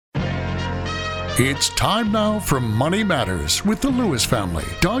It's time now for Money Matters with the Lewis family.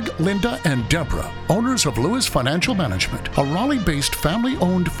 Doug, Linda, and Deborah, owners of Lewis Financial Management, a Raleigh-based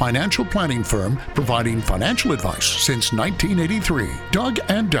family-owned financial planning firm providing financial advice since 1983. Doug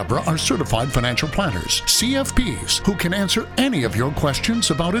and Deborah are certified financial planners, CFPs, who can answer any of your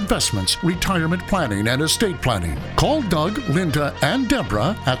questions about investments, retirement planning, and estate planning. Call Doug, Linda, and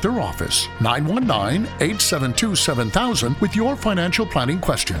Deborah at their office, 919-872-7000, with your financial planning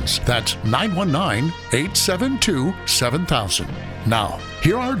questions. That's 919-872-7000. Now,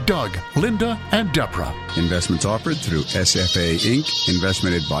 here are Doug, Linda, and Deborah. Investments offered through SFA Inc.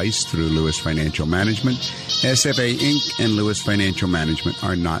 Investment advice through Lewis Financial Management. SFA Inc. and Lewis Financial Management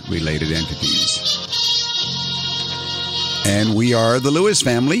are not related entities. And we are the Lewis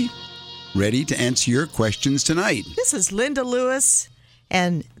family, ready to answer your questions tonight. This is Linda Lewis,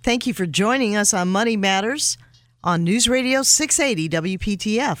 and thank you for joining us on Money Matters on News Radio 680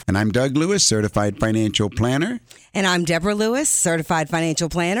 WPTF. And I'm Doug Lewis, certified financial planner. And I'm Deborah Lewis, certified financial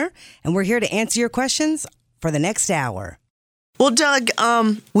planner. And we're here to answer your questions for the next hour. Well, Doug,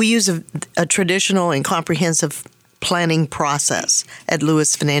 we use a traditional and comprehensive planning process at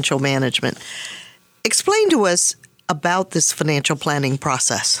Lewis Financial Management. Explain to us about this financial planning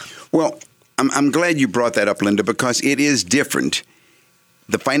process. Well, I'm glad you brought that up, Linda, because it is different.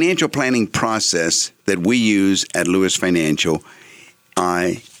 The financial planning process that we use at Lewis Financial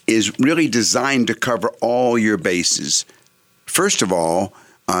is really designed to cover all your bases. First of all,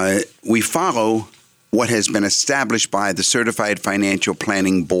 we follow what has been established by the Certified Financial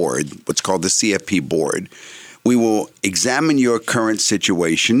Planning Board, what's called the CFP Board. We will examine your current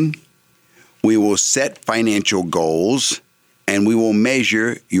situation, we will set financial goals, and we will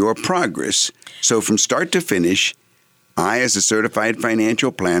measure your progress. So from start to finish, I, as a certified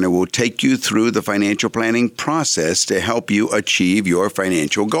financial planner, will take you through the financial planning process to help you achieve your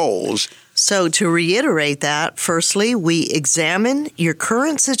financial goals. So to reiterate that, firstly, we examine your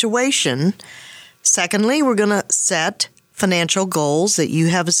current situation. Secondly, we're going to set financial goals that you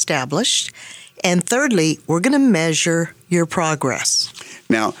have established. And thirdly, we're going to measure your progress.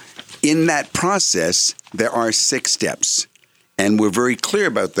 Now, in that process, there are 6 steps. And we're very clear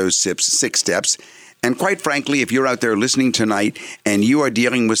about those 6 steps. And quite frankly, if you're out there listening tonight and you are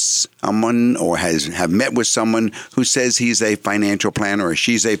dealing with someone or have met with someone who says he's a financial planner or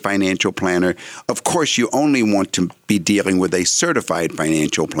she's a financial planner, of course you only want to be dealing with a certified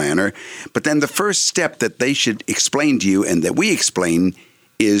financial planner. But then the first step that they should explain to you and that we explain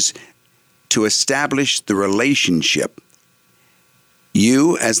is to establish the relationship.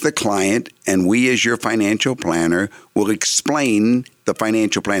 You as the client and we as your financial planner will explain the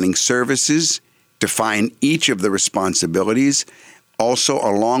financial planning services, define each of the responsibilities, also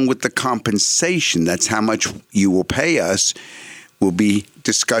along with the compensation, that's how much you will pay us. We'll be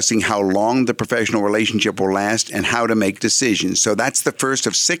discussing how long the professional relationship will last and how to make decisions. So that's the first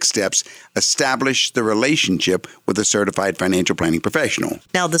of 6 steps, establish the relationship with a certified financial planning professional.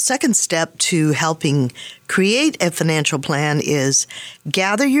 Now, the second step to helping create a financial plan is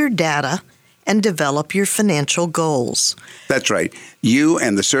gather your data and develop your financial goals. That's right. You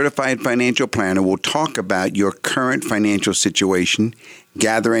and the certified financial planner will talk about your current financial situation,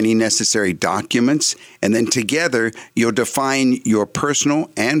 gather any necessary documents, and then together you'll define your personal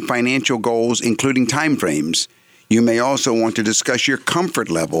and financial goals, including timeframes. You may also want to discuss your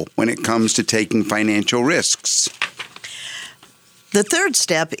comfort level when it comes to taking financial risks. The third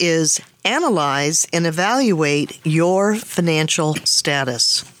step is analyze and evaluate your financial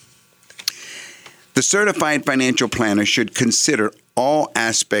status. The certified financial planner should consider all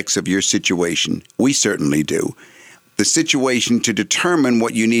aspects of your situation. We certainly do. The situation to determine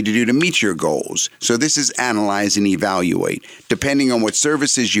what you need to do to meet your goals. So this is analyze and evaluate. Depending on what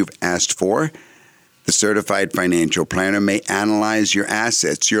services you've asked for, the certified financial planner may analyze your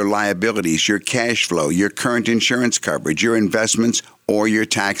assets, your liabilities, your cash flow, your current insurance coverage, your investments, or your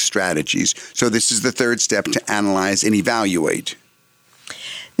tax strategies. So this is the third step, to analyze and evaluate.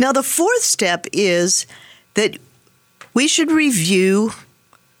 Now, the fourth step is that we should review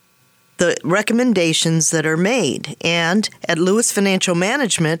the recommendations that are made. And at Lewis Financial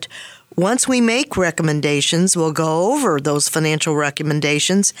Management, once we make recommendations, we'll go over those financial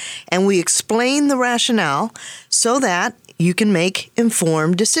recommendations and we explain the rationale so that you can make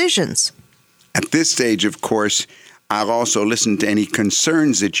informed decisions. At this stage, of course, I'll also listen to any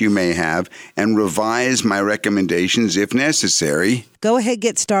concerns that you may have and revise my recommendations if necessary. Go ahead,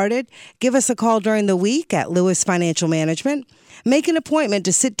 get started. Give us a call during the week at Lewis Financial Management. Make an appointment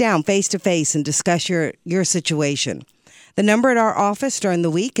to sit down face-to-face and discuss your situation. The number at our office during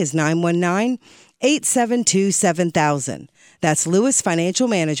the week is 919-872-7000. That's Lewis Financial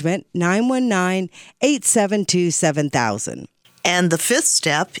Management, 919-872-7000. And the fifth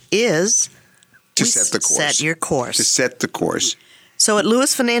step is to set the course. Set your course. To set the course. So at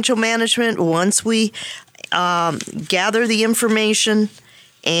Lewis Financial Management, once we gather the information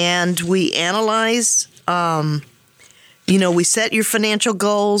and we analyze, we set your financial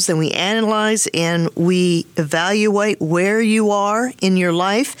goals, and we analyze and we evaluate where you are in your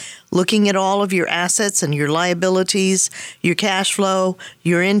life, looking at all of your assets and your liabilities, your cash flow,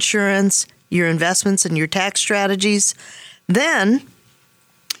 your insurance, your investments, and your tax strategies. Then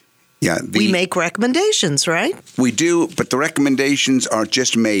we make recommendations, right? We do, but the recommendations are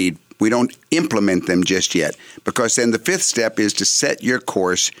just made. We don't implement them just yet, because then the fifth step is to set your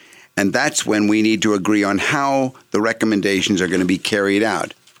course, and that's when we need to agree on how the recommendations are going to be carried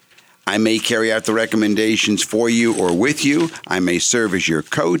out. I may carry out the recommendations for you or with you. I may serve as your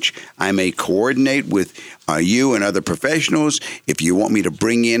coach. I may coordinate with you and other professionals. If you want me to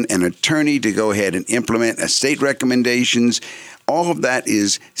bring in an attorney to go ahead and implement estate recommendations, all of that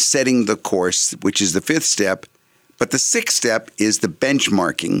is setting the course, which is the fifth step. But the sixth step is the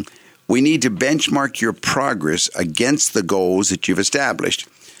benchmarking. We need to benchmark your progress against the goals that you've established.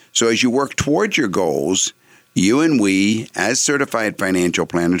 So as you work towards your goals, you and we, as certified financial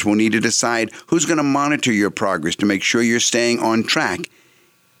planners, will need to decide who's going to monitor your progress to make sure you're staying on track.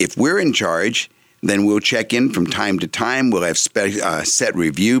 If we're in charge, then we'll check in from time to time. We'll have set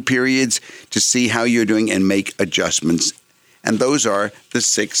review periods to see how you're doing and make adjustments. And those are the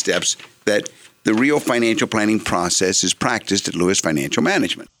 6 steps that the real financial planning process is practiced at Lewis Financial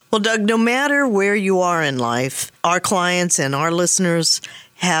Management. Well, Doug, no matter where you are in life, our clients and our listeners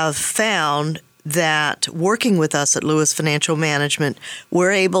have found that working with us at Lewis Financial Management,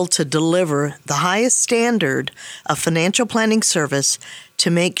 we're able to deliver the highest standard of financial planning service to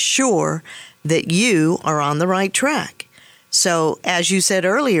make sure that you are on the right track. So, as you said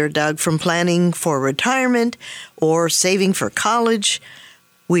earlier, Doug, from planning for retirement or saving for college,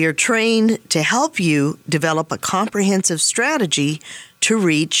 we are trained to help you develop a comprehensive strategy to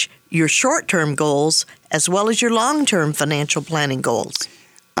reach your short-term goals as well as your long-term financial planning goals.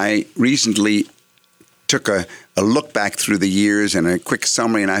 I recently took a look back through the years and a quick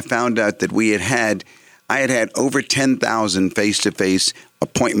summary, and I found out that I had had over 10,000 face-to-face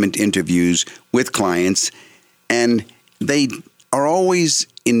appointment interviews with clients, and they are always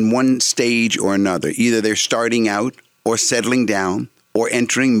in one stage or another. Either they're starting out or settling down or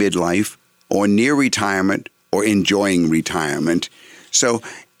entering midlife or near retirement or enjoying retirement. So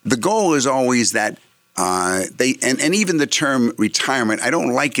the goal is always that and even the term retirement, I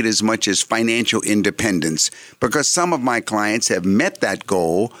don't like it as much as financial independence, because some of my clients have met that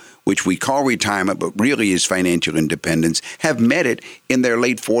goal, which we call retirement, but really is financial independence, have met it in their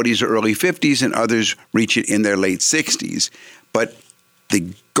late 40s or early 50s, and others reach it in their late 60s. But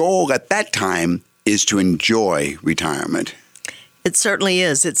the goal at that time is to enjoy retirement. It certainly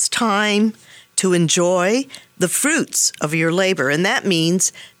is. It's time to enjoy the fruits of your labor. And that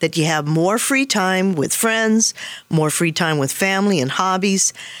means that you have more free time with friends, more free time with family and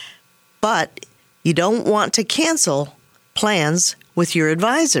hobbies. But you don't want to cancel plans with your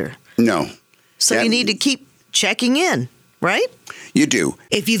advisor. No. So you need to keep checking in, right? You do.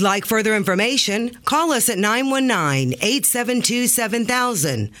 If you'd like further information, call us at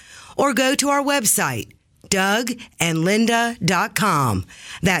 919-872-7000 or go to our website, DougAndLinda.com.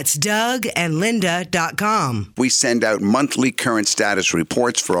 That's DougAndLinda.com. We send out monthly current status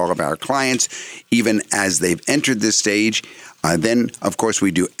reports for all of our clients, even as they've entered this stage. Then, of course,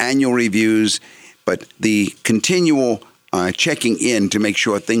 we do annual reviews, but the continual checking in to make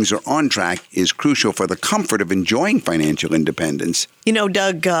sure things are on track is crucial for the comfort of enjoying financial independence. You know,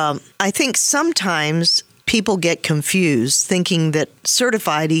 Doug, I think sometimes people get confused thinking that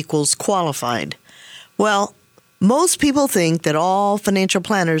certified equals qualified. Well, most people think that all financial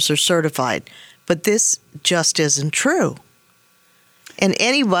planners are certified, but this just isn't true. And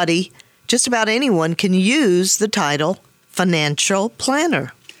anybody, just about anyone, can use the title financial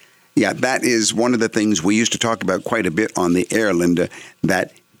planner. Yeah, that is one of the things we used to talk about quite a bit on the air, Linda,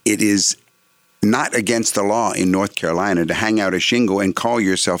 that it is not against the law in North Carolina to hang out a shingle and call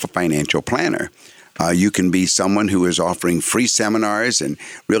yourself a financial planner. You can be someone who is offering free seminars and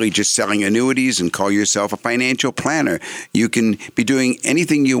really just selling annuities and call yourself a financial planner. You can be doing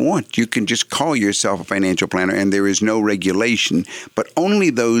anything you want. You can just call yourself a financial planner, and there is no regulation. But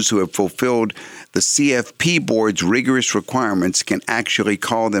only those who have fulfilled the CFP board's rigorous requirements can actually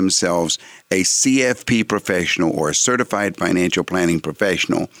call themselves a CFP professional or a certified financial planning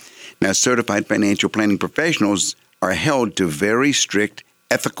professional. Now, certified financial planning professionals are held to very strict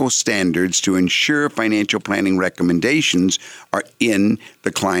ethical standards to ensure financial planning recommendations are in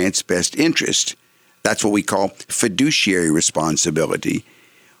the client's best interest. That's what we call fiduciary responsibility.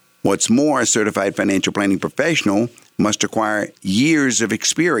 What's more, a certified financial planning professional must acquire years of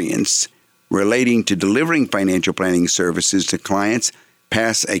experience relating to delivering financial planning services to clients,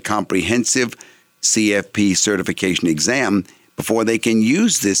 pass a comprehensive CFP certification exam before they can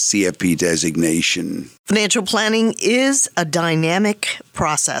use this CFP designation. Financial planning is a dynamic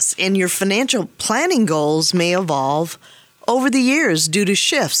process, and your financial planning goals may evolve over the years due to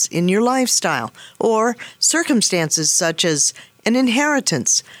shifts in your lifestyle or circumstances such as an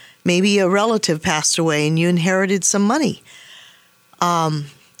inheritance. Maybe a relative passed away and you inherited some money. I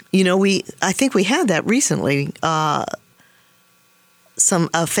think we had that recently. A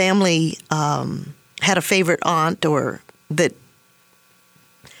family had a favorite aunt, or that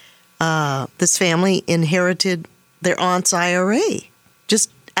this family inherited their aunt's IRA.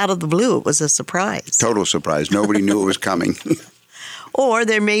 Just out of the blue, it was a surprise. Total surprise. Nobody knew it was coming. Or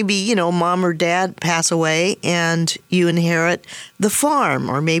there may be, mom or dad pass away and you inherit the farm,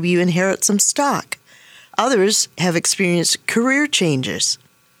 or maybe you inherit some stock. Others have experienced career changes.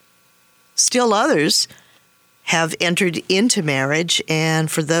 Still others have entered into marriage, and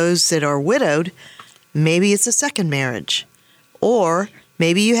for those that are widowed, maybe it's a second marriage. Or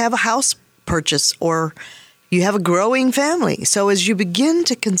maybe you have a house purchase, or you have a growing family. So as you begin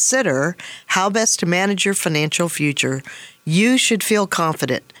to consider how best to manage your financial future, you should feel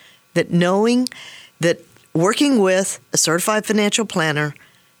confident that knowing that working with a certified financial planner,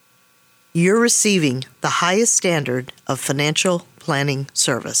 you're receiving the highest standard of financial planning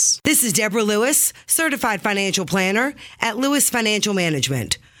service. This is Deborah Lewis, certified financial planner at Lewis Financial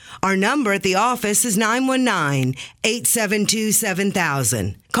Management. Our number at the office is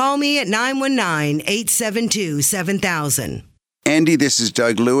 919-872-7000. Call me at 919-872-7000. Andy, this is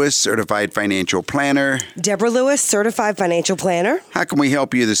Doug Lewis, certified financial planner. Deborah Lewis, certified financial planner. How can we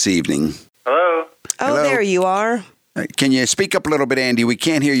help you this evening? Hello? Hello? There you are. Can you speak up a little bit, Andy? We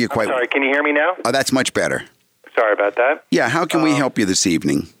can't hear you quite well. Sorry, can you hear me now? Oh, that's much better. Sorry about that. Yeah, how can we help you this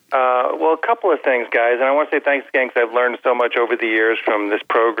evening? Well, a couple of things, guys, and I want to say thanks again because I've learned so much over the years from this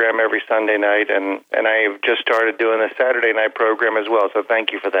program every Sunday night, and I've just started doing the Saturday night program as well, so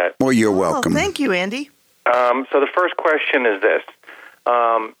thank you for that. Well, you're welcome. Thank you, Andy. So the first question is this.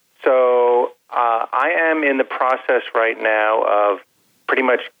 I am in the process right now of pretty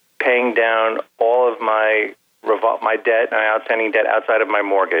much paying down all of my debt, my outstanding debt outside of my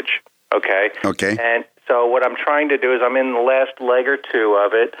mortgage, okay? Okay. And so what I'm trying to do is I'm in the last leg or two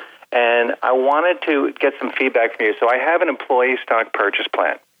of it, and I wanted to get some feedback from you. So I have an employee stock purchase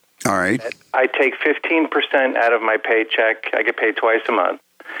plan. All right. I take 15% out of my paycheck. I get paid twice a month.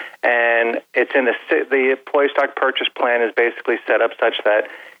 And it's in the employee stock purchase plan is basically set up such that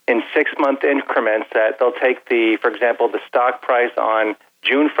in 6-month increments that they'll take for example, the stock price on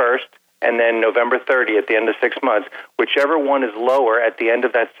June 1st and then November 30th at the end of 6 months. Whichever one is lower at the end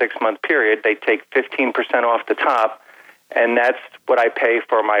of that 6-month period, they take 15% off the top, and that's what I pay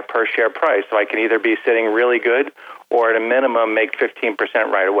for my per share price. So I can either be sitting really good or at a minimum make 15%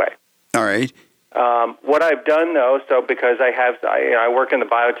 right away. All right. What I've done, though, because I work in the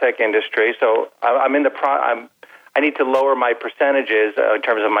biotech industry, so I need to lower my percentages in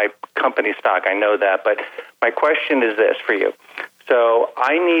terms of my company stock. I know that, but my question is this for you. So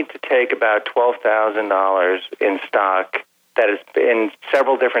I need to take about $12,000 in stock that is in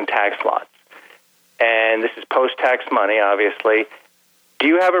several different tax lots, and this is post-tax money, obviously. Do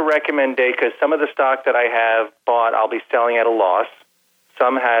you have a recommendation? Because some of the stock that I have bought, I'll be selling at a loss.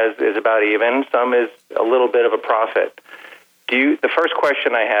 Some is about even. Some is a little bit of a profit. The first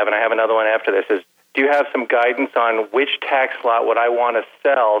question I have, and I have another one after this, is do you have some guidance on which tax lot would I want to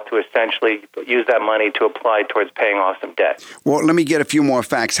sell to essentially use that money to apply towards paying off some debt? Well, let me get a few more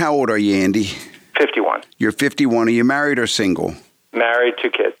facts. How old are you, Andy? 51. You're 51. Are you married or single? Married, 2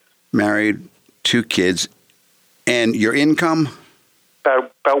 kids. Married, 2 kids. And your income?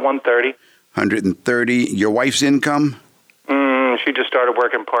 About 130. 130. Your wife's income? She just started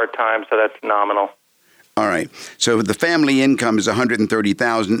working part-time, so that's nominal. All right. So the family income is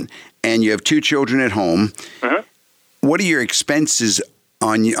 $130,000, and you have 2 children at home. Mm-hmm. What are your expenses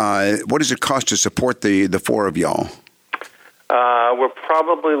on? What does it cost to support the 4 of y'all? We're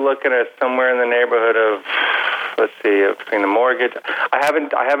probably looking at somewhere in the neighborhood of, let's see, between the mortgage. I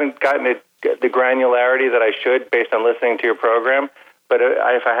haven't gotten the granularity that I should based on listening to your program. But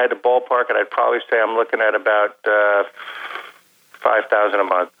if I had to ballpark it, I'd probably say I'm looking at about $5,000 a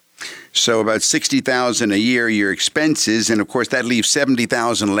month. So about $60,000 a year, your expenses, and of course that leaves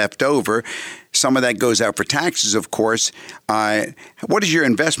 $70,000 left over. Some of that goes out for taxes, of course. What does your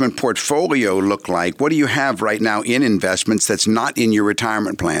investment portfolio look like? What do you have right now in investments that's not in your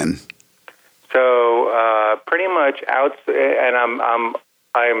retirement plan? So pretty much out, and I'm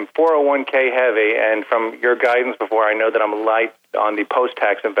 401k heavy, and from your guidance before, I know that I'm light on the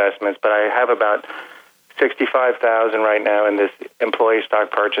post-tax investments, but I have about $65,000 right now in this employee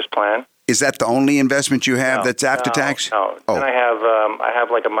stock purchase plan. Is that the only investment you have that's after tax? No. Oh. And I have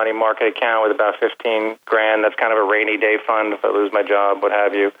like a money market account with about $15,000. That's kind of a rainy day fund if I lose my job, what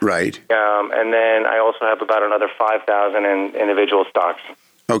have you. Right. And then I also have about another $5,000 in individual stocks.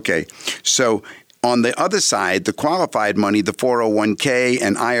 Okay. So on the other side, the qualified money, the 401k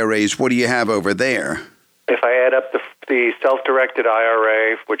and IRAs, what do you have over there? If I add up the self-directed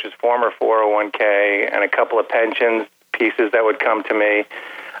IRA, which is former 401k, and a couple of pensions pieces that would come to me,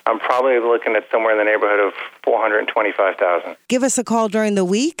 I'm probably looking at somewhere in the neighborhood of $425,000. Give us a call during the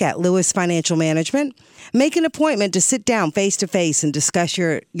week at Lewis Financial Management. Make an appointment to sit down face-to-face and discuss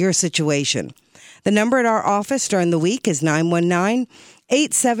your situation. The number at our office during the week is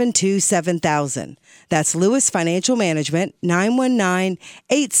 919-872-7000. That's Lewis Financial Management,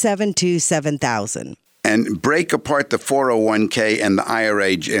 919-872-7000. And break apart the 401k and the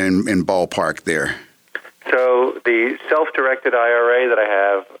IRA in ballpark there. So the self-directed IRA that I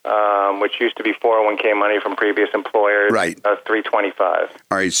have, which used to be 401k money from previous employers, right, $325. All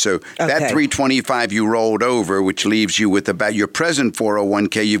right, so that $325 you rolled over, which leaves you with about your present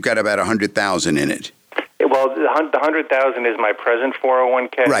 401k. You've got about $100,000 in it. Well, the $100,000 is my present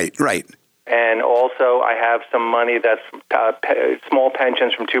 401k. Right. And also, I have some money that's small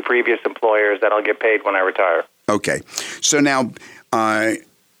pensions from two previous employers that I'll get paid when I retire. Okay. So now,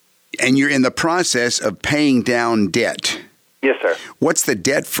 and you're in the process of paying down debt. Yes, sir. What's the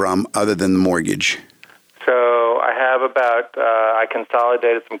debt from other than the mortgage? So I have I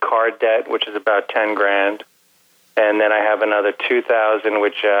consolidated some card debt, which is about $10,000. And then I have another $2,000,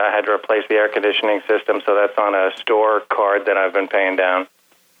 which I had to replace the air conditioning system. So that's on a store card that I've been paying down.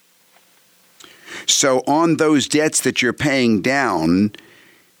 So on those debts that you're paying down,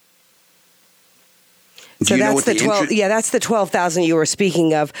 so that's the 12. Yeah, that's the 12,000 you were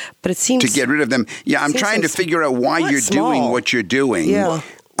speaking of. But it seems to get rid of them. Yeah, I'm trying to figure out why you're doing what you're doing. Yeah.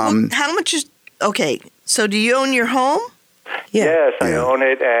 How much is okay? So do you own your home? Yeah. Yes, I own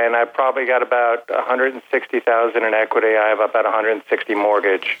it, and I probably got about $160,000 in equity. I have about $160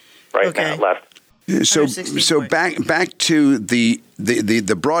 mortgage now left. So back to the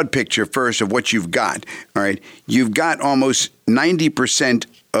broad picture first of what you've got. All right, you've got almost 90%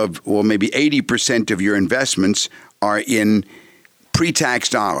 of, well, maybe 80% of your investments are in pre-tax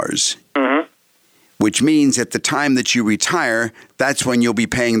dollars, which means at the time that you retire, that's when you'll be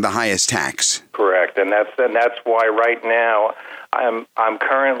paying the highest tax. Correct, and that's why right now I'm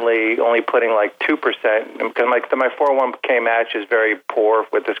currently only putting like 2% because my 401k match is very poor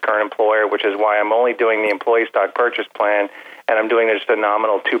with this current employer, which is why I'm only doing the employee stock purchase plan, and I'm doing just a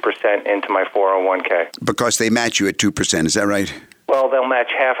nominal 2% into my 401k. Because they match you at 2%, is that right? Well, they'll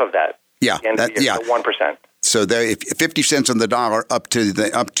match half of that. Yeah, so 1%. So they're 50 cents on the dollar up to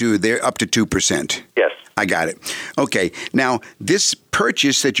 2%. Yes, I got it. Okay, now this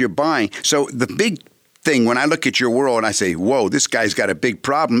purchase that you're buying. So the big thing when I look at your world, I say, "Whoa, this guy's got a big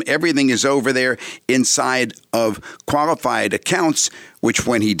problem." Everything is over there inside of qualified accounts, which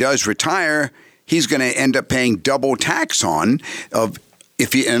when he does retire, he's going to end up paying double tax on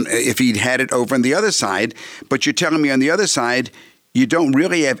if he'd had it over on the other side. But you're telling me on the other side, you don't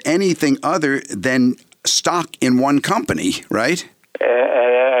really have anything other than stock in one company, right?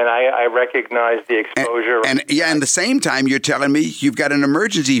 And I recognize the exposure. And at the same time, you're telling me you've got an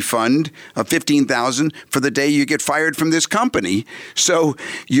emergency fund of $15,000 for the day you get fired from this company. So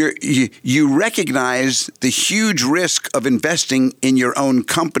you recognize the huge risk of investing in your own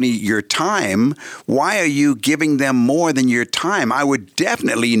company, your time. Why are you giving them more than your time? I would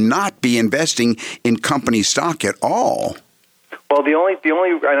definitely not be investing in company stock at all. Well, the only,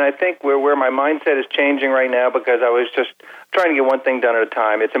 and I think where my mindset is changing right now, because I was just trying to get one thing done at a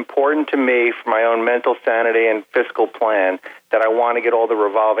time. It's important to me for my own mental sanity and fiscal plan that I want to get all the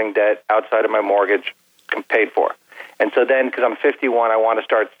revolving debt outside of my mortgage paid for. And so then, because I'm 51, I want to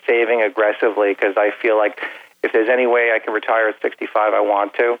start saving aggressively because I feel like if there's any way I can retire at 65, I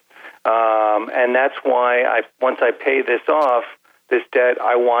want to. And that's why once I pay this off, this debt,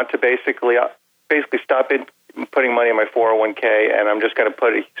 I want to basically stop putting money in my 401k, and I'm just going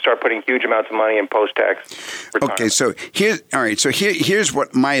to start putting huge amounts of money in post-tax retirement. Okay, so here's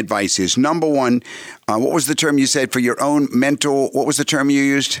what my advice is. Number one, what was the term you said for your own mental? What was the term you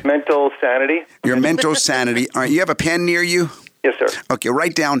used? Mental sanity. Your mental sanity. All right, you have a pen near you? Yes, sir. Okay,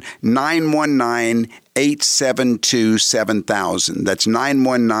 write down 919-872-7000. That's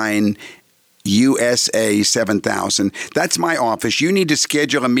 919 USA 7000. That's my office. You need to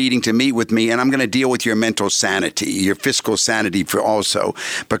schedule a meeting to meet with me, and I'm going to deal with your mental sanity, your fiscal sanity for also,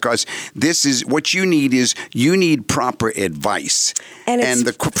 because this is what you need proper advice. And it's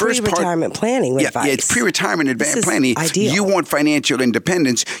the first pre-retirement planning advice. Yeah, it's pre-retirement planning. Ideal. You want financial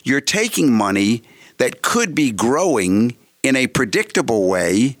independence. You're taking money that could be growing in a predictable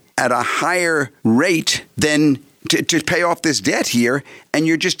way at a higher rate than to pay off this debt here, and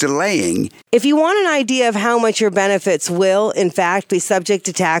you're just delaying. If you want an idea of how much your benefits will, in fact, be subject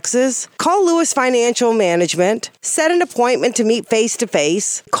to taxes, call Lewis Financial Management. Set an appointment to meet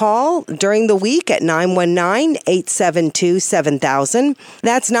face-to-face. Call during the week at 919-872-7000.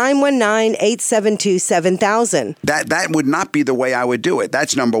 That's 919-872-7000. That would not be the way I would do it.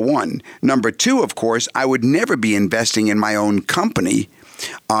 That's number one. Number two, of course, I would never be investing in my own company.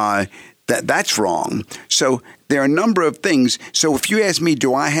 That's wrong. So there are a number of things. So if you ask me,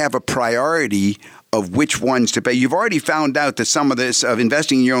 do I have a priority of which ones to pay? You've already found out that some of this of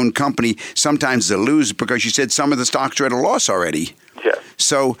investing in your own company sometimes is a lose because you said some of the stocks are at a loss already. Yes.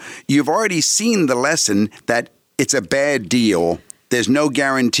 So you've already seen the lesson that it's a bad deal. There's no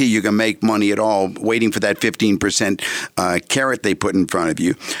guarantee you can make money at all waiting for that 15% carrot they put in front of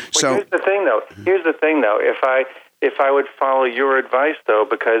you. So here's the thing, though. If I would follow your advice, though,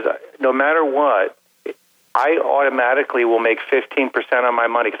 because no matter what, I automatically will make 15% on my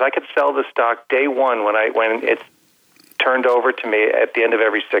money because I could sell the stock day one when it's turned over to me at the end of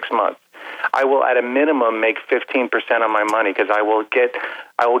every 6 months. I will, at a minimum, make 15% on my money because I will get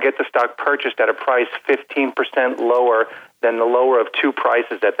the stock purchased at a price 15% lower than the lower of two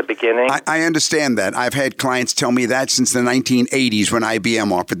prices at the beginning. I understand that. I've had clients tell me that since the 1980s when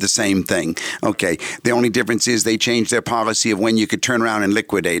IBM offered the same thing. Okay, the only difference is they changed their policy of when you could turn around and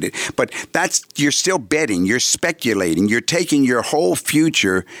liquidate it. But you're still betting, you're speculating, you're taking your whole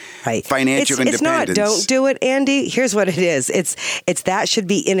future financial independence. It's not don't do it, Andy. Here's what it is. It's that should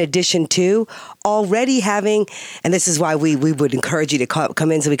be in addition to already having, and this is why we would encourage you to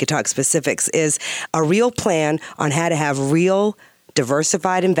come in so we could talk specifics, is a real plan on how to have real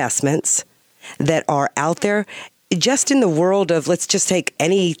diversified investments that are out there just in the world of, let's just take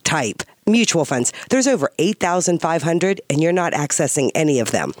any type, mutual funds. There's over 8,500 and you're not accessing any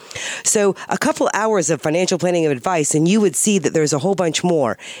of them. So a couple hours of financial planning advice and you would see that there's a whole bunch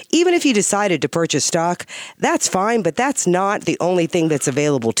more. Even if you decided to purchase stock, that's fine, but that's not the only thing that's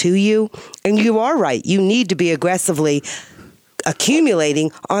available to you. And you are right. You need to be aggressively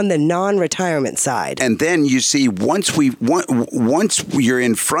accumulating on the non-retirement side. And then you see, once you're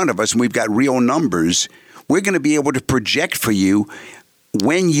in front of us and we've got real numbers, we're going to be able to project for you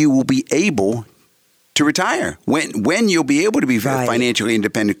when you will be able to retire, when you'll be able to be financially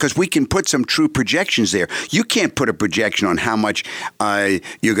independent, because we can put some true projections there. You can't put a projection on how much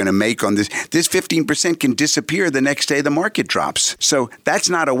you're going to make on this. This 15% can disappear the next day the market drops. So that's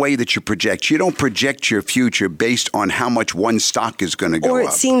not a way that you project. You don't project your future based on how much one stock is going to go up. Or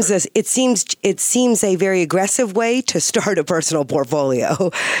it seems a very aggressive way to start a personal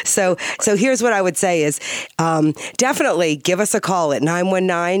portfolio. So here's what I would say is definitely give us a call at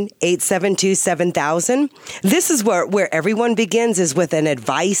 919-872-7000. This is where everyone begins, is with an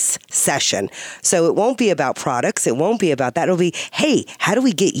advice session. So it won't be about products. It won't be about that. It'll be, hey, how do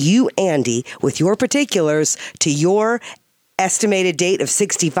we get you, Andy, with your particulars to your estimated date of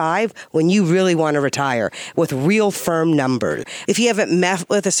 65 when you really want to retire with real firm numbers. If you haven't met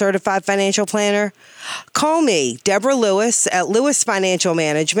with a certified financial planner, call me, Deborah Lewis at Lewis Financial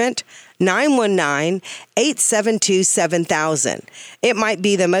Management, 919-872-7000. It might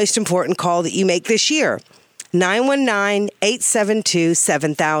be the most important call that you make this year.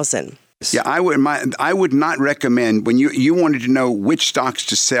 919-872-7000. Yeah, I would not recommend, when you wanted to know which stocks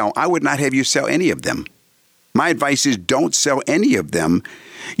to sell, I would not have you sell any of them. My advice is don't sell any of them.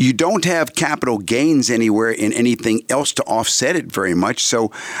 You don't have capital gains anywhere in anything else to offset it very much. So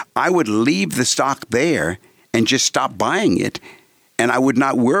I would leave the stock there and just stop buying it. And I would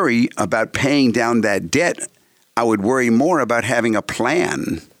not worry about paying down that debt. I would worry more about having a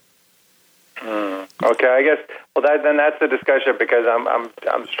plan. Okay, I guess. Well, that's the discussion, because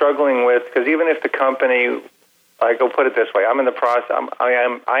I'm struggling with, because even if the company, I go put it this way, I'm in the process. I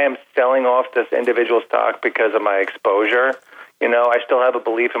am selling off this individual stock because of my exposure. I still have a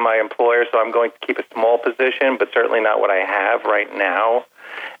belief in my employer, so I'm going to keep a small position, but certainly not what I have right now.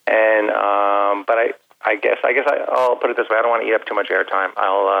 And but I guess I'll put it this way: I don't want to eat up too much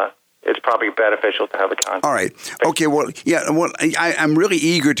airtime. It's probably beneficial to have a concept. All right. Okay. Well, yeah. Well, I'm really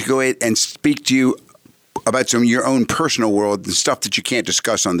eager to go ahead and speak to you about some of your own personal world and stuff that you can't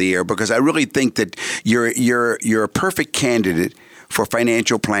discuss on the air, because I really think that you're a perfect candidate for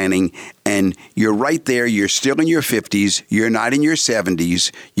financial planning, and you're right there. You're still in your 50s. You're not in your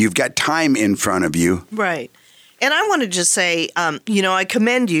 70s. You've got time in front of you. Right. And I want to just say, I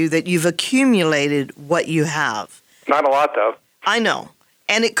commend you that you've accumulated what you have. Not a lot, though. I know.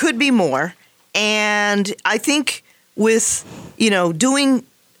 And it could be more. And I think with, doing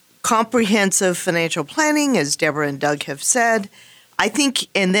comprehensive financial planning, as Deborah and Doug have said, I think,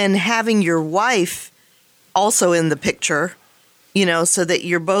 and then having your wife also in the picture, so that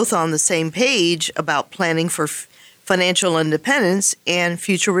you're both on the same page about planning for financial independence and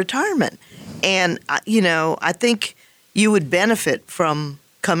future retirement. And, I think you would benefit from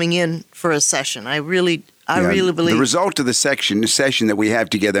coming in for a session. I really believe. The result of the session that we have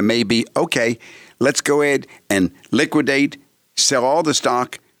together may be, okay, let's go ahead and liquidate, sell all the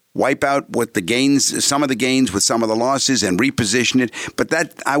stock, wipe out some of the gains with some of the losses, and reposition it. But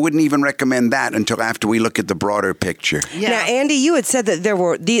that I wouldn't even recommend that until after we look at the broader picture. Yeah. Now, Andy, you had said that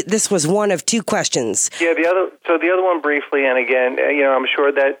this was one of two questions. Yeah, the other one briefly, and again, I'm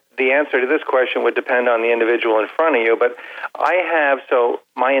sure that the answer to this question would depend on the individual in front of you. But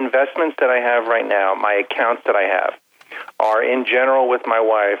my investments that I have right now, my accounts that I have, are in general with my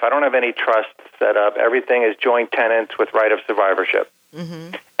wife. I don't have any trust set up. Everything is joint tenants with right of survivorship.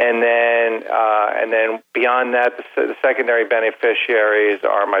 Mm-hmm. And then beyond that, the secondary beneficiaries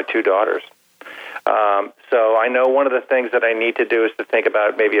are my two daughters. So I know one of the things that I need to do is to think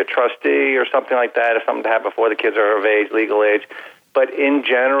about maybe a trustee or something like that, if something to happen before the kids are of age, legal age. But in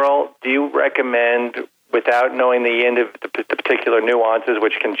general, do you recommend, without knowing the particular nuances,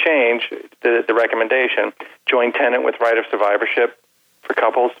 which can change the recommendation, joint tenant with right of survivorship for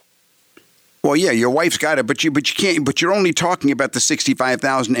couples? Well, yeah, your wife's got it, but you can't. But you're only talking about the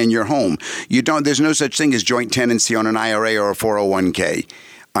 $65,000 in your home. You don't. There's no such thing as joint tenancy on an IRA or a 401k.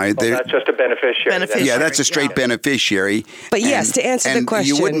 That's just a beneficiary. Yeah, that's a straight beneficiary. But yes, to answer the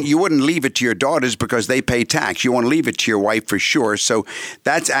question, you wouldn't leave it to your daughters because they pay tax. You want to leave it to your wife for sure. So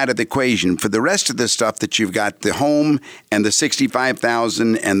that's out of the equation. For the rest of the stuff that you've got, the home and the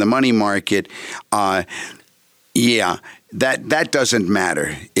 $65,000 and the money market, That doesn't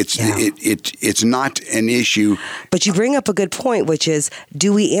matter. It's not an issue. But you bring up a good point, which is,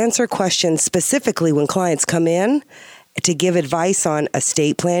 do we answer questions specifically when clients come in to give advice on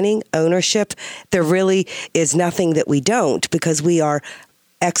estate planning, ownership? There really is nothing that we don't, because we are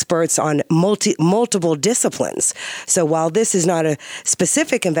experts on multiple disciplines. So while this is not a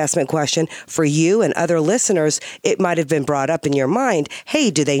specific investment question for you and other listeners, it might have been brought up in your mind.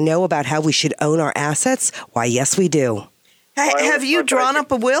 Hey, do they know about how we should own our assets? Why, yes, we do. Have you drawn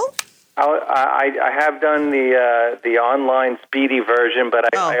up a will? I have done the online speedy version,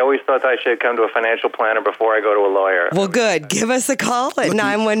 but I always thought I should come to a financial planner before I go to a lawyer. Well, good. Give us a call at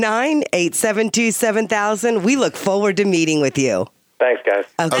 919-872-7000. We look forward to meeting with you. Thanks, guys.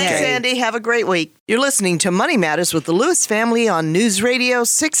 Okay. Thanks, Andy. Have a great week. You're listening to Money Matters with the Lewis family on News Radio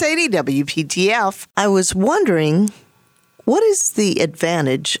 680 WPTF. I was wondering, what is the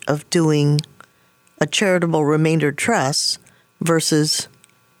advantage of doing a charitable remainder trust versus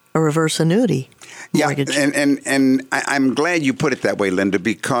a reverse annuity mortgage? Yeah, and I'm glad you put it that way, Linda,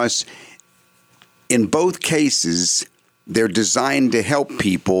 because in both cases, they're designed to help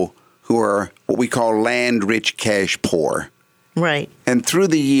people who are what we call land-rich, cash-poor. Right. And through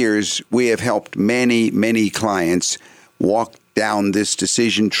the years, we have helped many, many clients walk down this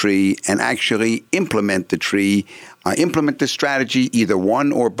decision tree and actually implement the tree, implement the strategy, either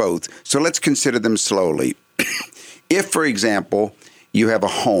one or both. So let's consider them slowly. If, for example, you have a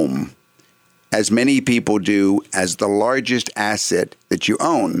home, as many people do, as the largest asset that you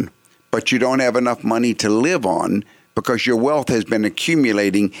own, but you don't have enough money to live on because your wealth has been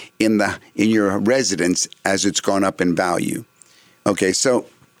accumulating in your residence as it's gone up in value. Okay, so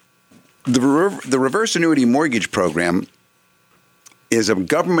the reverse annuity mortgage program is a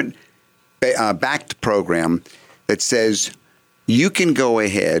government-backed program that says you can go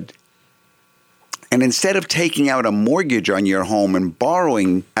ahead and instead of taking out a mortgage on your home and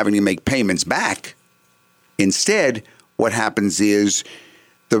borrowing, having to make payments back, instead what happens is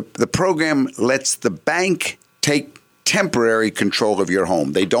the program lets the bank take temporary control of your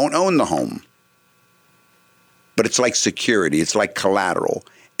home. They don't own the home, but it's like security. It's like collateral.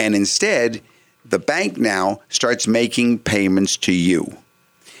 And instead, the bank now starts making payments to you.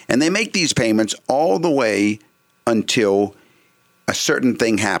 And they make these payments all the way until a certain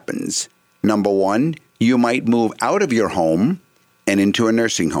thing happens. Number one, you might move out of your home and into a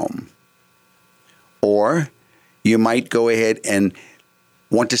nursing home. Or you might go ahead and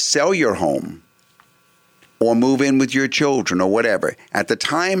want to sell your home or move in with your children or whatever. At the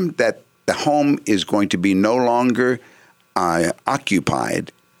time that the home is going to be no longer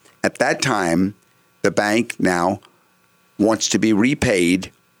occupied, at that time, the bank now wants to be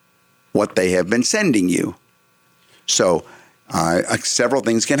repaid what they have been sending you. So several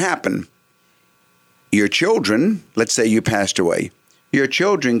things can happen. Your children, let's say you passed away, your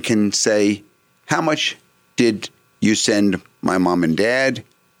children can say, how much did you send my mom and dad?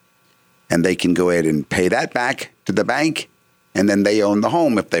 And they can go ahead and pay that back to the bank, and then they own the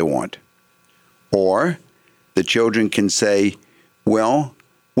home if they want. Or the children can say, well,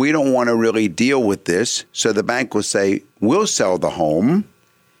 we don't want to really deal with this, so the bank will say, we'll sell the home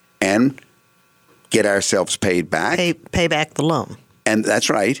and get ourselves paid back. Pay back the loan. And that's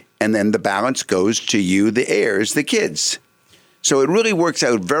right. And then the balance goes to you, the heirs, the kids. So it really works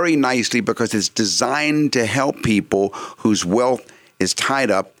out very nicely because it's designed to help people whose wealth is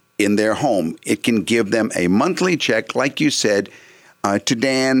tied up in their home. It can give them a monthly check, like you said, to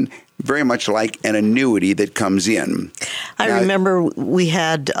Dan, very much like an annuity that comes in. I remember we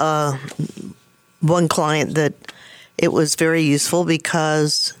had one client that it was very useful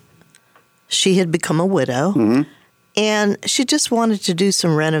because she had become a widow, mm-hmm. and she just wanted to do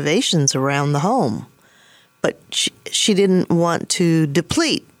some renovations around the home. But she didn't want to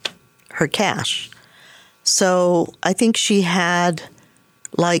deplete her cash. So I think she had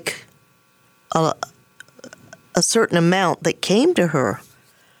like a certain amount that came to her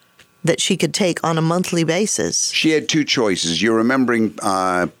that she could take on a monthly basis. She had two choices. You're remembering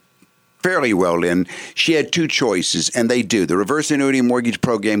fairly well, Lynn. She had two choices, and they do. The reverse annuity mortgage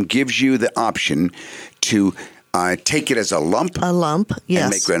program gives you the option to take it as a lump. A lump, yes.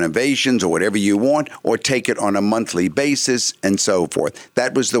 And make renovations or whatever you want, or take it on a monthly basis and so forth.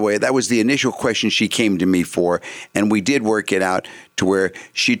 That was the initial question she came to me for, and we did work it out to where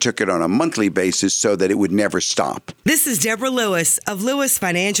she took it on a monthly basis so that it would never stop. This is Deborah Lewis of Lewis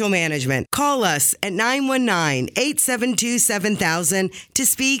Financial Management. Call us at 919-872-7000 to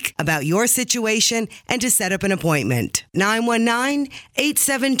speak about your situation and to set up an appointment.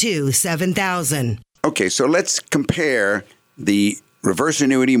 919-872-7000. Okay, so let's compare the reverse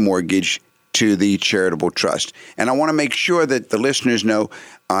annuity mortgage to the charitable trust. And I want to make sure that the listeners know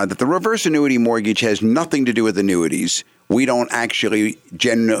that the reverse annuity mortgage has nothing to do with annuities. We don't actually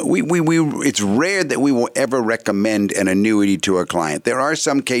it's rare that we will ever recommend an annuity to a client. There are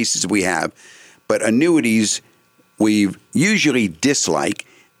some cases we have, but annuities we usually dislike.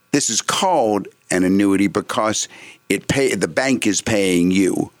 This is called an annuity because the bank is paying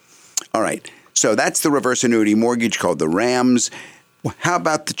you. All right. So that's the reverse annuity mortgage called the RAMS. How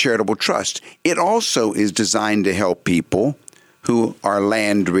about the charitable trust? It also is designed to help people who are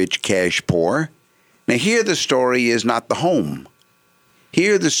land rich, cash poor. Now here the story is not the home.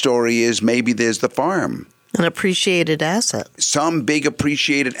 Here the story is maybe there's the farm. An appreciated asset. Some big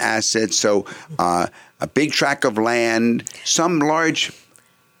appreciated asset. So a big tract of land, some large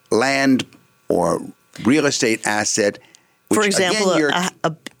land or real estate asset. Which, for example, again,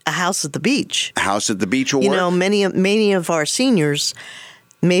 a house at the beach. A house at the beach will work. You know, many of our seniors,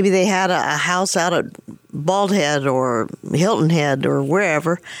 maybe they had a house out at Bald Head or Hilton Head or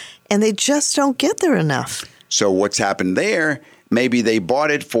wherever, and they just don't get there enough. So what's happened there, maybe they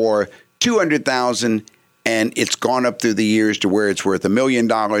bought it for $200,000 and it's gone up through the years to where it's worth $1 million.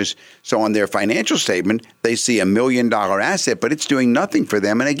 So on their financial statement, they see $1 million asset, but it's doing nothing for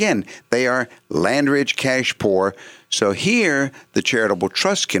them. And again, they are land rich, cash poor. So here, the charitable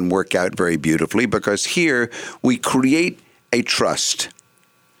trust can work out very beautifully because here we create a trust.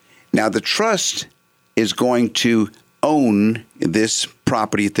 Now, the trust is going to own this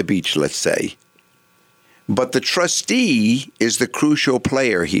property at the beach, let's say. But the trustee is the crucial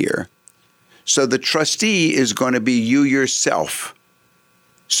player here. So the trustee is going to be you yourself.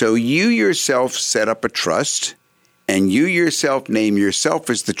 So you yourself set up a trust, and you yourself name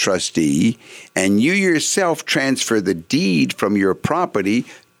yourself as the trustee, and you yourself transfer the deed from your property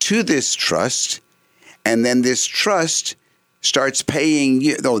to this trust, and then this trust starts paying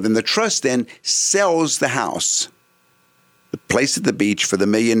you. Then the trust then sells the house, the place at the beach, for the $1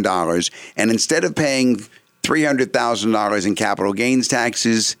 million, and instead of paying $300,000 in capital gains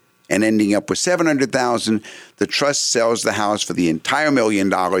taxes and ending up with $700,000, the trust sells the house for the entire $1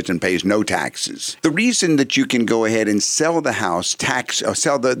 million and pays no taxes. The reason that you can go ahead and sell the house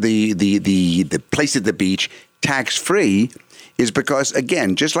sell the place at the beach tax-free is because,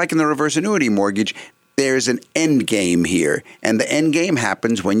 again, just like in the reverse annuity mortgage, there's an end game here, and the end game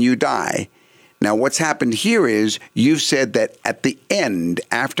happens when you die. Now, what's happened here is you've said that at the end,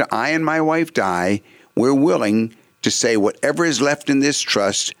 after I and my wife die, we're willing to say whatever is left in this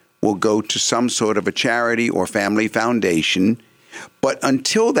trust will go to some sort of a charity or family foundation. But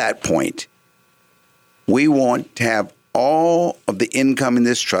until that point, we want to have all of the income in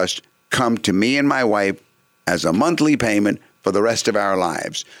this trust come to me and my wife as a monthly payment for the rest of our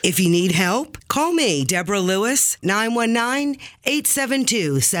lives. If you need help, call me, Deborah Lewis,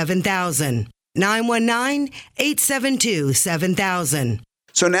 919-872-7000. 919-872-7000.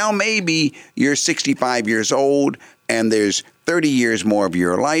 So now maybe you're 65 years old and there's 30 years more of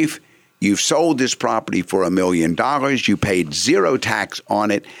your life. You've sold this property for $1 million. You paid zero tax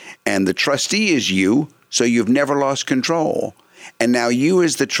on it, and the trustee is you, so you've never lost control. And now you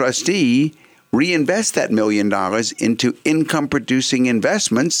as the trustee reinvest that $1 million into income-producing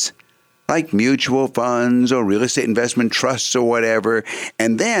investments like mutual funds or real estate investment trusts or whatever.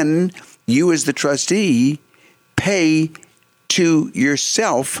 And then you as the trustee pay to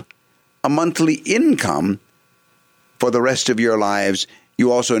yourself a monthly income for the rest of your lives.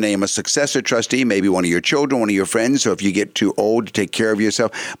 You also name a successor trustee, maybe one of your children, one of your friends, so if you get too old to take care of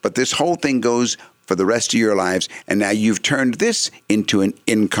yourself. But this whole thing goes for the rest of your lives, and now you've turned this into an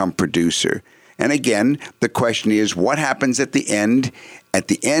income producer. And again, the question is, what happens at the end? At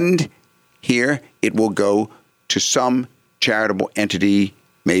the end here, it will go to some charitable entity,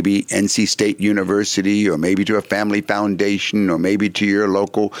 maybe NC State University, or maybe to a family foundation, or maybe to your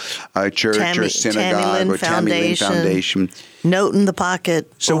local church or synagogue or Tammy Lynn Foundation. Note in the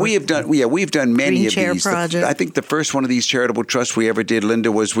Pocket. So we've done many Green of Chair these. Project. I think the first one of these charitable trusts we ever did,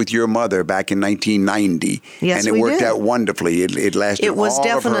 Linda, was with your mother back in 1990. Yes, and it worked out wonderfully. It lasted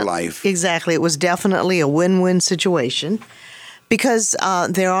all of her life. Exactly. It was definitely a win-win situation because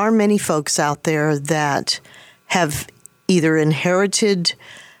there are many folks out there that have either inherited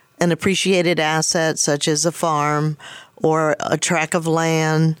an appreciated asset such as a farm or a tract of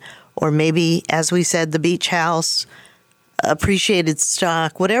land, or maybe, as we said, the beach house, appreciated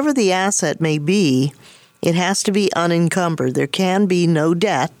stock, whatever the asset may be, it has to be unencumbered. There can be no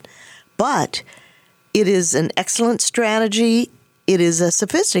debt, but it is an excellent strategy. It is a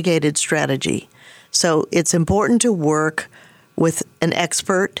sophisticated strategy. So it's important to work with an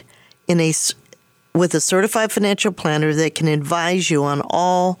expert with a certified financial planner that can advise you on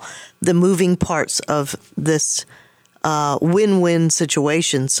all the moving parts of this win-win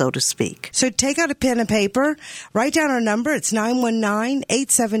situation, so to speak. So take out a pen and paper, write down our number. It's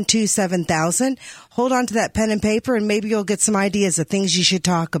 919-872-7000. Hold on to that pen and paper, and maybe you'll get some ideas of things you should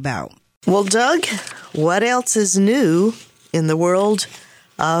talk about. Well, Doug, what else is new in the world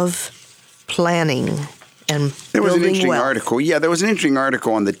of planning and there was an building interesting wealth? article. Yeah, there was an interesting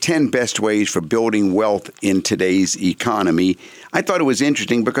article on the 10 best ways for building wealth in today's economy. I thought it was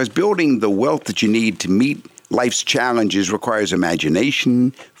interesting because building the wealth that you need to meet life's challenges requires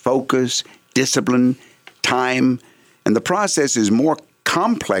imagination, focus, discipline, time, and the process is more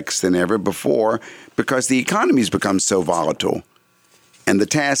complex than ever before because the economy has become so volatile. And the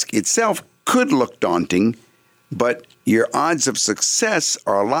task itself could look daunting, but your odds of success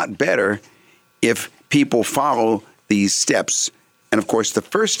are a lot better if people follow these steps. And of course, the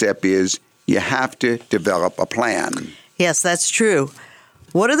first step is you have to develop a plan. Yes, that's true.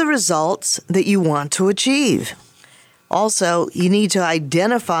 What are the results that you want to achieve? Also, you need to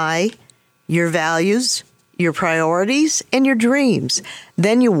identify your values, your priorities, and your dreams.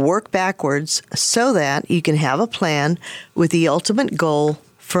 Then you work backwards so that you can have a plan with the ultimate goal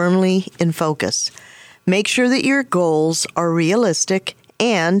firmly in focus. Make sure that your goals are realistic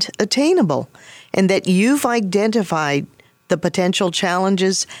and attainable, and that you've identified the potential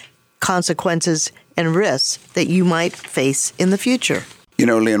challenges, consequences, and risks that you might face in the future. You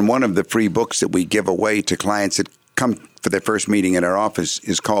know, Lynn, one of the free books that we give away to clients that come for their first meeting at our office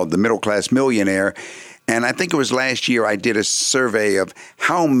is called The Middle Class Millionaire. And I think it was last year I did a survey of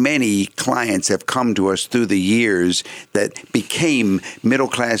how many clients have come to us through the years that became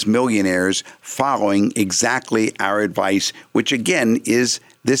middle-class millionaires following exactly our advice, which again is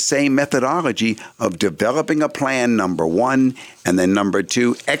this same methodology of developing a plan, number one, and then number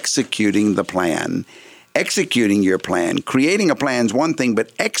two, executing the plan. Executing your plan. Creating a plan is one thing,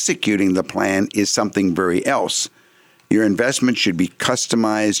 but executing the plan is something very else. Your investment should be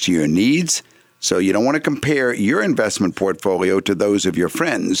customized to your needs. So you don't want to compare your investment portfolio to those of your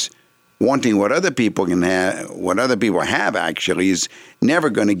friends. wanting what other people can have, what other people have actually is never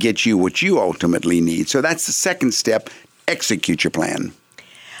going to get you what you ultimately need. So that's the second step. Execute your plan.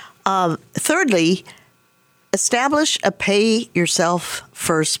 Thirdly, establish a pay yourself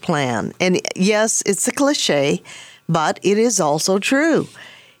first plan. And yes, it's a cliche, but it is also true.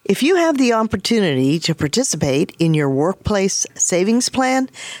 If you have the opportunity to participate in your workplace savings plan,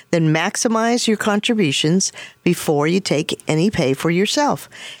 then maximize your contributions before you take any pay for yourself.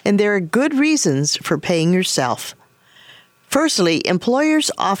 And there are good reasons for paying yourself. Firstly,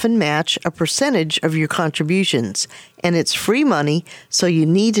 employers often match a percentage of your contributions, and it's free money, so you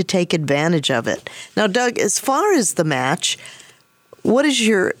need to take advantage of it. Now, Doug, as far as the match, what is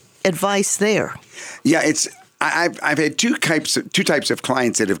your advice there? Yeah, I've had two types of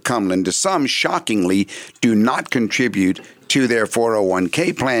clients that have come, Linda. Some, shockingly, do not contribute to their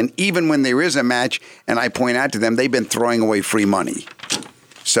 401k plan, even when there is a match, and I point out to them they've been throwing away free money.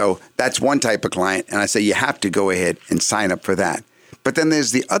 So that's one type of client, and I say you have to go ahead and sign up for that. But then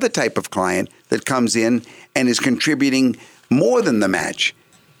there's the other type of client that comes in and is contributing more than the match.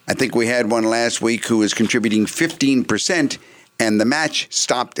 I think we had one last week who was contributing 15%, and the match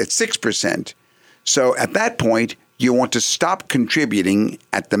stopped at 6%. So at that point, you want to stop contributing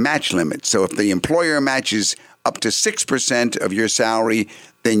at the match limit. So if the employer matches up to 6% of your salary,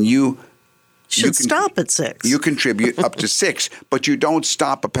 then you should stop at 6. You contribute up to 6, but you don't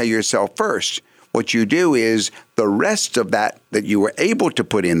stop or pay yourself first. What you do is the rest of that you were able to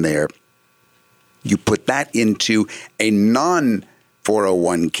put in there, you put that into a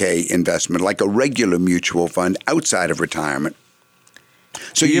non-401k investment, like a regular mutual fund outside of retirement.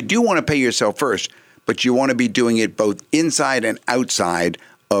 So you do want to pay yourself first, but you want to be doing it both inside and outside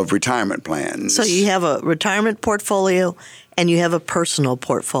of retirement plans. So you have a retirement portfolio and you have a personal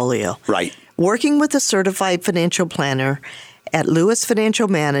portfolio. Right. Working with a certified financial planner at Lewis Financial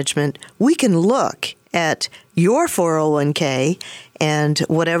Management, we can look at your 401k and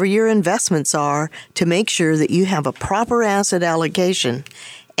whatever your investments are to make sure that you have a proper asset allocation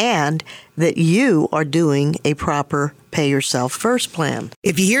and that you are doing a proper pay yourself first plan.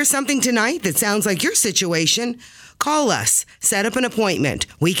 If you hear something tonight that sounds like your situation, call us. Set up an appointment.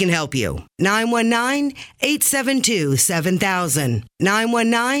 We can help you. 919-872-7000.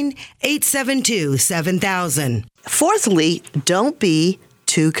 919-872-7000. Fourthly, don't be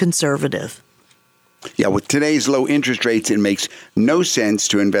too conservative. Yeah, with today's low interest rates, it makes no sense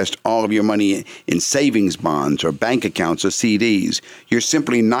to invest all of your money in savings bonds or bank accounts or CDs. You're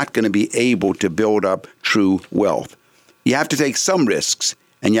simply not going to be able to build up true wealth. You have to take some risks,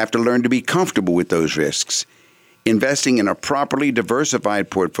 and you have to learn to be comfortable with those risks. Investing in a properly diversified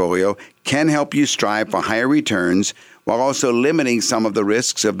portfolio can help you strive for higher returns while also limiting some of the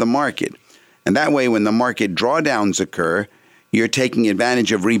risks of the market. And that way, when the market drawdowns occur, you're taking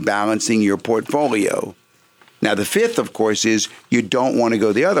advantage of rebalancing your portfolio. Now, the fifth, of course, is you don't want to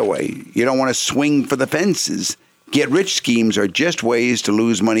go the other way. You don't want to swing for the fences. Get-rich schemes are just ways to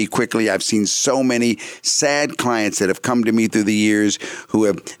lose money quickly. I've seen so many sad clients that have come to me through the years who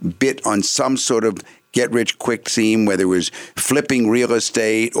have bit on some sort of get-rich-quick scheme, whether it was flipping real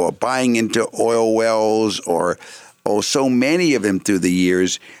estate or buying into oil wells or so many of them through the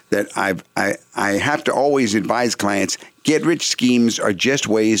years that I have to always advise clients, get-rich schemes are just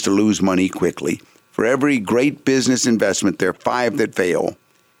ways to lose money quickly. For every great business investment, there are 5 that fail.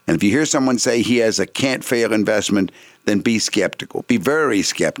 And if you hear someone say he has a can't-fail investment, then be skeptical. Be very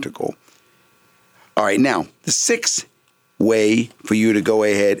skeptical. All right, now, the 6th way for you to go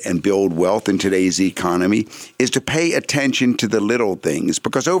ahead and build wealth in today's economy is to pay attention to the little things,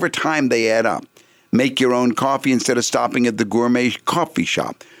 because over time they add up. Make your own coffee instead of stopping at the gourmet coffee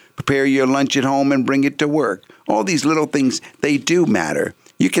shop. Prepare your lunch at home and bring it to work. All these little things, they do matter.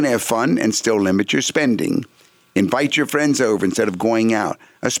 You can have fun and still limit your spending. Invite your friends over instead of going out.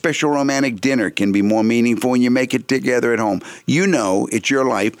 A special romantic dinner can be more meaningful when you make it together at home. You know it's your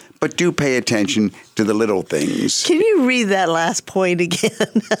life, but do pay attention to the little things. Can you read that last point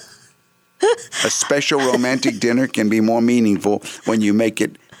again? A special romantic dinner can be more meaningful when you make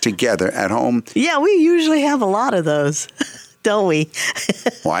it together at home. Yeah, we usually have a lot of those, don't we?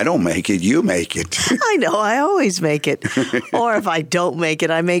 Well, I don't make it. You make it. I know. I always make it. Or if I don't make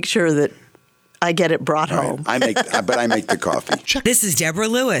it, I make sure that I get it brought home. I make the coffee. This is Deborah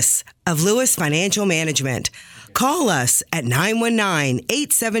Lewis of Lewis Financial Management. Call us at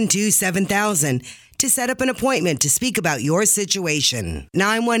 919-872-7000 to set up an appointment to speak about your situation.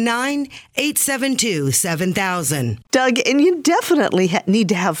 919-872-7000. Doug, and you definitely need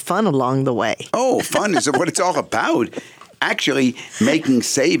to have fun along the way. Oh, fun is what it's all about. actually making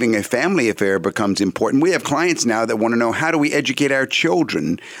saving a family affair becomes important. We have clients now that want to know, how do we educate our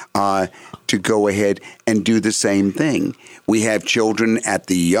children to go ahead and do the same thing? We have children at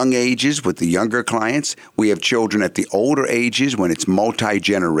the young ages with the younger clients. We have children at the older ages when it's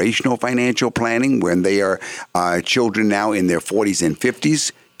multi-generational financial planning, when they are children now in their 40s and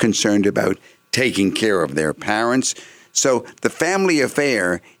 50s concerned about taking care of their parents. So the family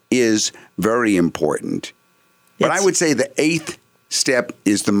affair is very important. But I would say the 8th step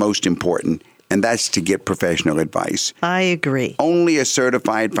is the most important, and that's to get professional advice. I agree. Only a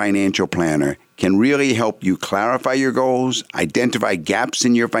certified financial planner can really help you clarify your goals, identify gaps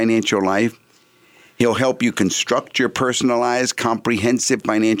in your financial life. He'll help you construct your personalized, comprehensive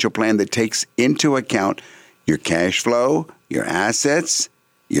financial plan that takes into account your cash flow, your assets,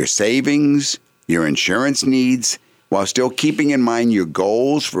 your savings, your insurance needs, while still keeping in mind your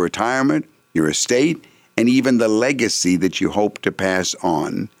goals for retirement, your estate, and even the legacy that you hope to pass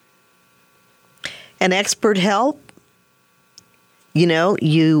on. And expert help,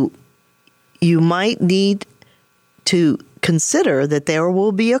 you might need to consider that there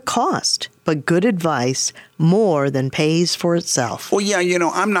will be a cost, but good advice more than pays for itself. Well, yeah,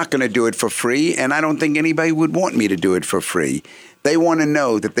 I'm not going to do it for free, and I don't think anybody would want me to do it for free. They want to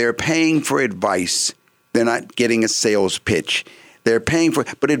know that they're paying for advice. They're not getting a sales pitch. They're paying for,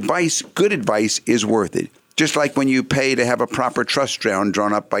 but good advice is worth it. Just like when you pay to have a proper trust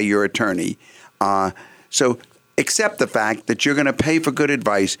drawn up by your attorney. So accept the fact that you're going to pay for good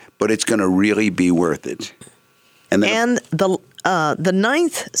advice, but it's going to really be worth it. And the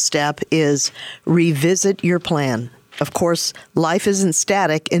 9th step is revisit your plan. Of course, life isn't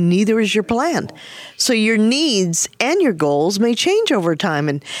static, and neither is your plan. So your needs and your goals may change over time,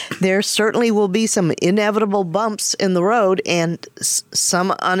 and there certainly will be some inevitable bumps in the road and some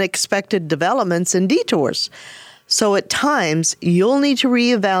unexpected developments and detours. So at times, you'll need to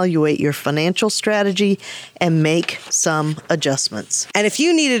reevaluate your financial strategy and make some adjustments. And if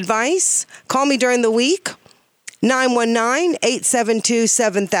you need advice, call me during the week.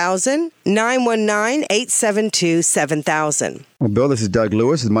 919-872-7000, 919-872-7000. Well, Bill, this is Doug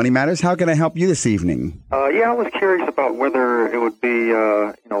Lewis with Money Matters. How can I help you this evening? I was curious about whether it would be,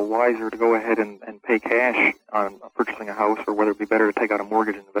 wiser to go ahead and pay cash on purchasing a house, or whether it would be better to take out a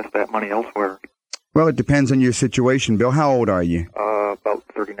mortgage and invest that money elsewhere. Well, it depends on your situation, Bill. How old are you? About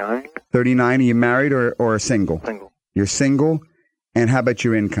 39. 39. Are you married or single? Single. You're single? And how about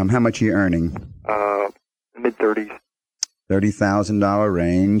your income? How much are you earning? Mid-30s. $30,000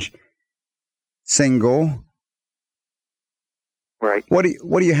 range. Single. Right. What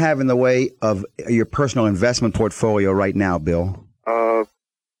do you have in the way of your personal investment portfolio right now, Bill? All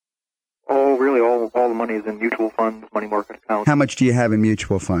the money is in mutual funds, money market accounts. How much do you have in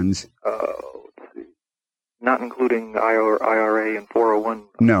mutual funds? Let's see. Not including IRA and 401.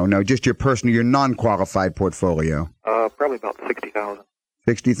 No, just your non-qualified portfolio. Probably about $60,000.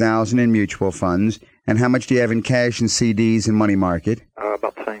 $60,000 in mutual funds. And how much do you have in cash and CDs and money market?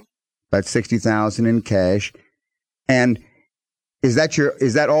 About the same. About $60,000 in cash. And is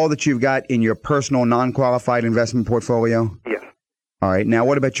that all that you've got in your personal non-qualified investment portfolio? Yes. All right. Now,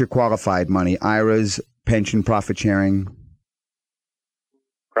 what about your qualified money? IRAs, pension, profit sharing?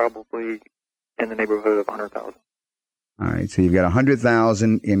 Probably in the neighborhood of $100,000. All right. So you've got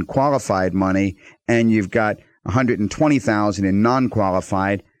 $100,000 in qualified money, and you've got $120,000 in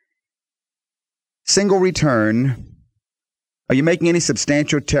non-qualified. Single return. Are you making any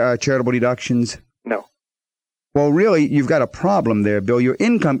substantial charitable deductions? No. Well, really, you've got a problem there, Bill. Your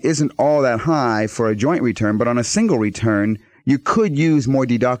income isn't all that high for a joint return, but on a single return, you could use more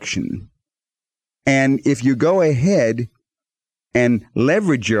deduction. And if you go ahead and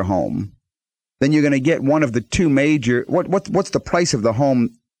leverage your home, then you're going to get one of the two major. What's the price of the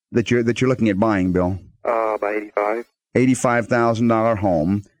home that you're looking at buying, Bill? About $85,000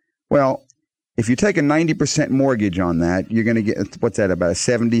 home. Well, if you take a 90% mortgage on that, you're going to get, what's that, about a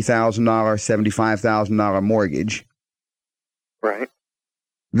 $70,000, $75,000 mortgage. Right.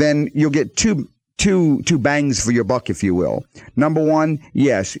 Then you'll get two bangs for your buck, if you will. Number one,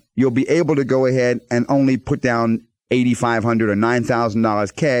 yes, you'll be able to go ahead and only put down $8,500 or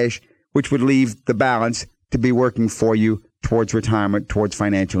 $9,000 cash, which would leave the balance to be working for you towards retirement, towards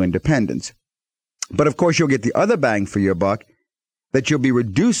financial independence. But of course, you'll get the other bang for your buck, that you'll be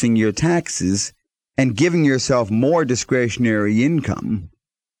reducing your taxes and giving yourself more discretionary income,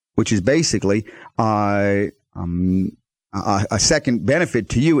 which is basically a second benefit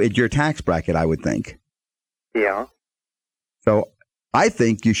to you at your tax bracket, I would think. Yeah. So I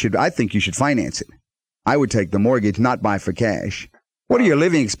think you should finance it. I would take the mortgage, not buy for cash. What are your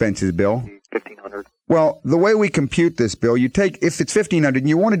living expenses, Bill? $1,500. Well, the way we compute this, Bill, you take, if it's $1,500 and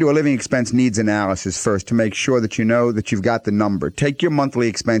you want to do a living expense needs analysis first to make sure that you know that you've got the number. Take your monthly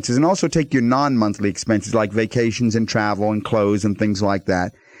expenses and also take your non-monthly expenses like vacations and travel and clothes and things like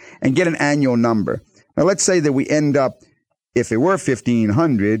that and get an annual number. Now, let's say that we end up, if it were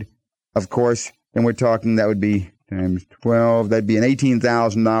 $1,500, of course, then we're talking that would be times 12, that'd be an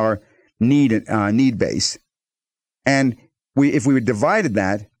 $18,000 need base. And if we divided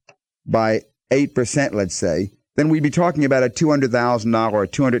that by 8%, let's say, then we'd be talking about a $200,000 or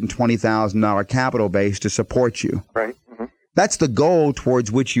 $220,000 capital base to support you. Right. Mm-hmm. That's the goal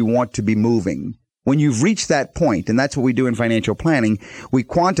towards which you want to be moving. When you've reached that point, and that's what we do in financial planning, we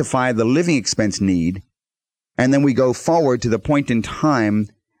quantify the living expense need, and then we go forward to the point in time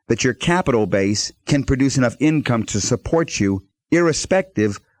that your capital base can produce enough income to support you,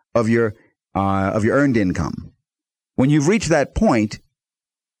 irrespective of your earned income. When you've reached that point,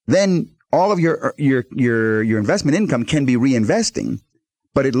 then all of your investment income can be reinvesting,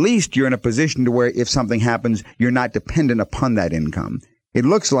 but at least you're in a position to where if something happens, you're not dependent upon that income. It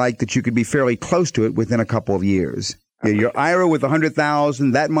looks like that you could be fairly close to it within a couple of years. Your IRA with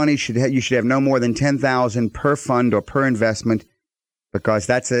 $100,000, that money you should have no more than $10,000 per fund or per investment, because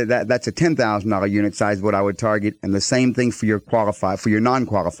that's a $10,000 unit size what I would target, and the same thing for your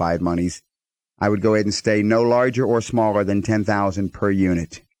non-qualified monies. I would go ahead and stay no larger or smaller than $10,000 per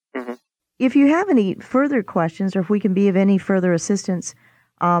unit. Mm-hmm. If you have any further questions, or if we can be of any further assistance,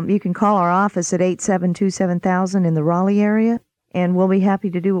 you can call our office at 872-7000 in the Raleigh area, and we'll be happy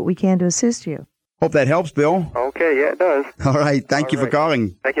to do what we can to assist you. Hope that helps, Bill. Okay, yeah, it does. All right, thank you for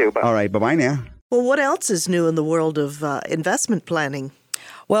calling. Thank you. Bye. All right, bye-bye now. Well, what else is new in the world of investment planning?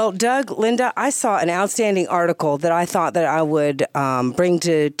 Well, Doug, Linda, I saw an outstanding article that I thought that I would bring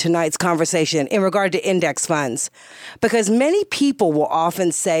to tonight's conversation in regard to index funds, because many people will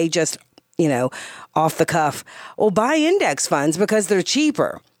often say just, off the cuff, well, buy index funds because they're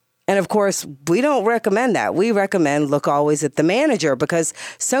cheaper. And of course, we don't recommend that. We recommend look always at the manager, because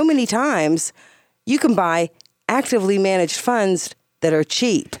so many times you can buy actively managed funds that are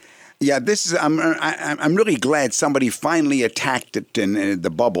cheap. Yeah, this is. I'm really glad somebody finally attacked it in the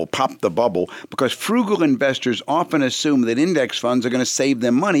bubble, popped the bubble, because frugal investors often assume that index funds are going to save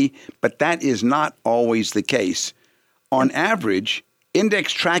them money, but that is not always the case. On average,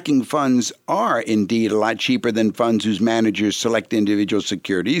 index tracking funds are indeed a lot cheaper than funds whose managers select individual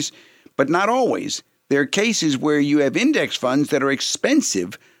securities, but not always. There are cases where you have index funds that are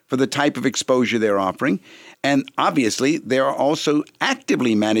expensive for the type of exposure they're offering. And obviously, there are also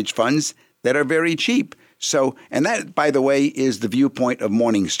actively managed funds that are very cheap. So, and that, by the way, is the viewpoint of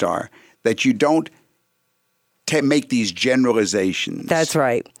Morningstar, that you don't make these generalizations. That's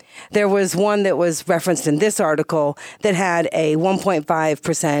right. There was one that was referenced in this article that had a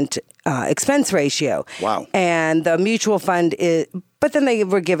 1.5% expense ratio. Wow. And the mutual fund is, but then they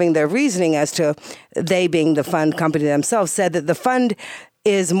were giving their reasoning as to they being the fund company themselves, said that the fund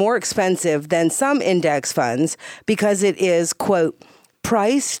is more expensive than some index funds because it is, quote,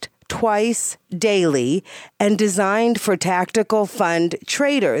 priced twice daily and designed for tactical fund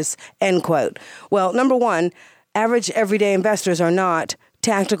traders, end quote. Well, number one, average everyday investors are not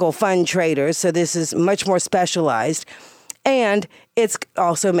tactical fund traders, so this is much more specialized, and it's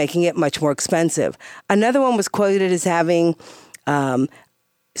also making it much more expensive. Another one was quoted as having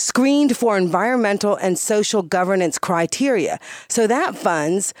screened for environmental and social governance criteria. So that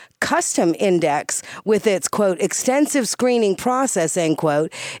fund's custom index with its, quote, extensive screening process, end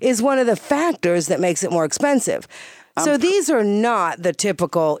quote, is one of the factors that makes it more expensive. So these are not the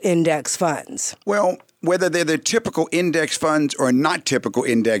typical index funds. Well, whether they're the typical index funds or not typical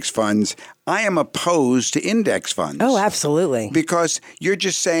index funds, I am opposed to index funds. Oh, absolutely. Because you're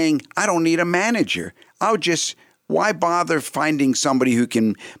just saying, I don't need a manager. Why bother finding somebody who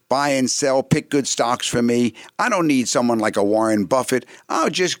can buy and sell, pick good stocks for me? I don't need someone like a Warren Buffett. I'll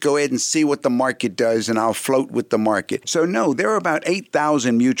just go ahead and see what the market does, and I'll float with the market. So no, there are about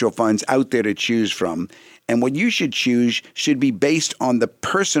 8,000 mutual funds out there to choose from. And what you should choose should be based on the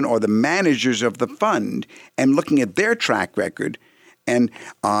person or the managers of the fund and looking at their track record. And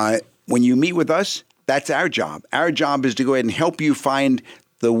when you meet with us, that's our job. Our job is to go ahead and help you find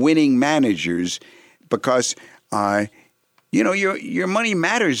the winning managers, because your money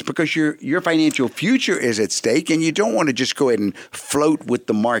matters, because your financial future is at stake, and you don't want to just go ahead and float with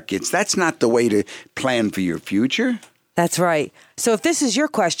the markets. That's not the way to plan for your future. That's right. So if this is your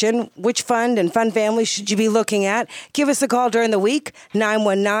question, which fund and fund family should you be looking at? Give us a call during the week,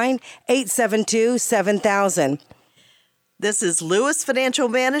 919-872-7000. This is Lewis Financial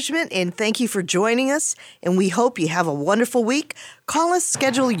Management, and thank you for joining us, and we hope you have a wonderful week. Call us,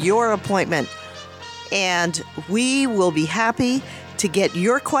 schedule your appointment. And we will be happy to get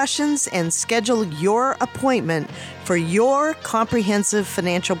your questions and schedule your appointment for your comprehensive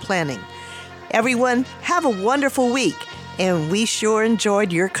financial planning. Everyone, have a wonderful week, and we sure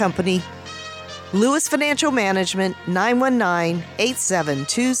enjoyed your company. Lewis Financial Management,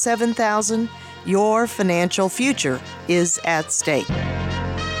 919-872-7000. Your financial future is at stake.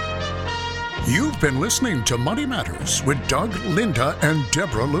 You've been listening to Money Matters with Doug, Linda, and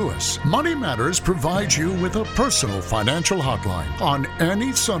Deborah Lewis. Money Matters provides you with a personal financial hotline on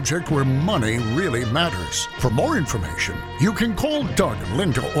any subject where money really matters. For more information, you can call Doug,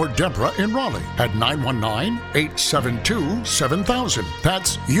 Linda, or Deborah in Raleigh at 919-872-7000.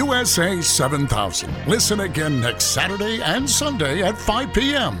 That's USA 7000. Listen again next Saturday and Sunday at 5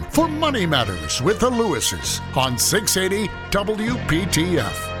 p.m. for Money Matters with the Lewises on 680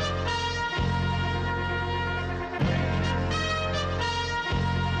 WPTF.